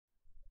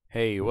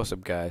Hey, what's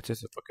up guys,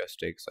 this is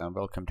Focusticks and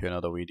welcome to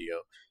another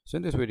video. So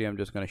in this video I'm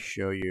just going to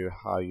show you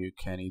how you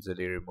can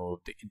easily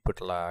remove the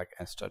input lag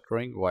and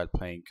stuttering while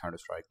playing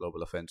Counter-Strike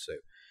Global Offensive.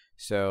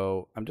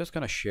 So I'm just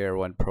going to share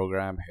one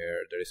program here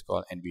that is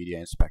called Nvidia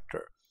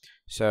Inspector.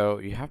 So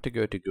you have to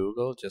go to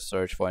Google, just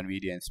search for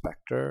Nvidia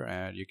Inspector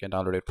and you can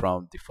download it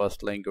from the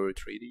first link Guru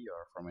 3D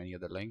or from any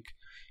other link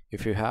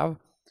if you have.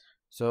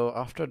 So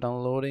after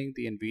downloading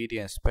the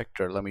Nvidia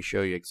Inspector, let me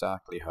show you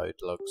exactly how it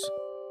looks.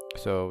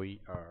 So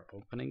we are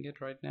opening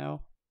it right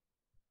now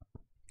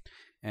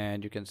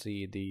and you can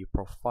see the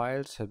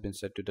profiles have been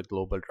set to the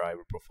global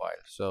driver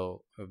profile.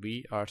 So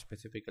we are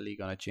specifically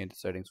going to change the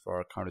settings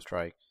for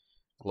Counter-Strike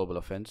Global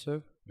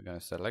Offensive. We're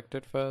going to select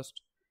it first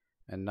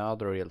and now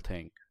the real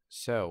thing.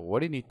 So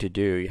what you need to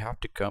do, you have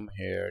to come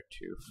here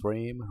to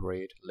frame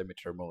rate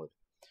limiter mode.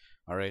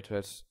 Alright, so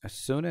as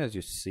soon as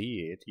you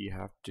see it, you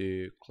have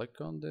to click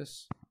on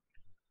this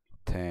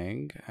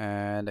thing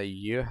and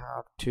you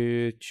have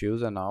to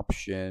choose an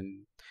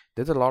option.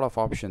 There's a lot of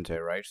options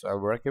here, right? So I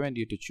would recommend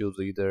you to choose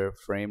either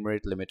frame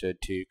rate limited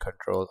to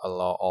control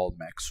allow all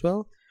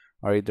Maxwell,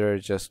 or either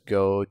just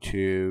go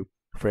to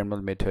frame rate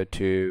limited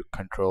to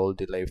control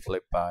delay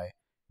flip by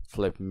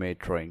flip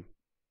metering,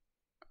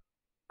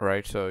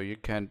 right? So you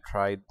can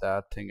try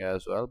that thing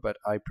as well, but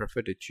I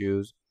prefer to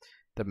choose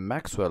the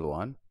Maxwell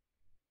one.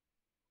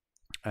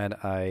 And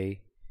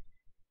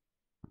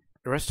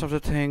the rest of the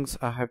things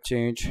I have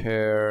changed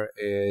here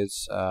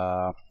is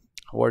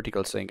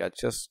vertical sync. I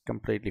just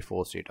completely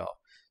forced it off.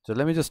 So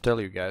let me just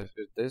tell you guys,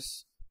 with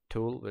this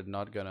tool we're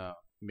not gonna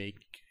make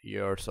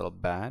yourself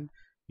ban.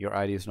 Your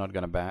ID is not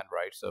gonna ban,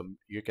 right? So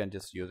you can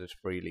just use it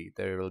freely.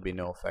 There will be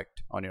no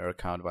effect on your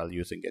account while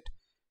using it.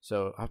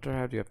 So after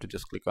that you have to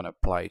just click on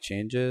apply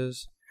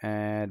changes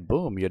and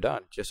boom, you're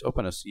done. Just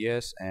open a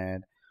CS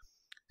and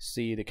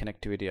see the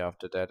connectivity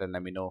after that and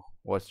let me know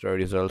what's the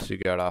results you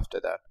got after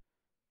that.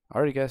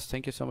 Alright guys,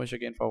 thank you so much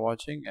again for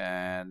watching,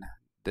 and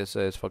this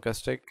is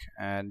Focustic,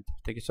 and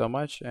thank you so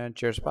much and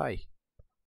cheers, bye.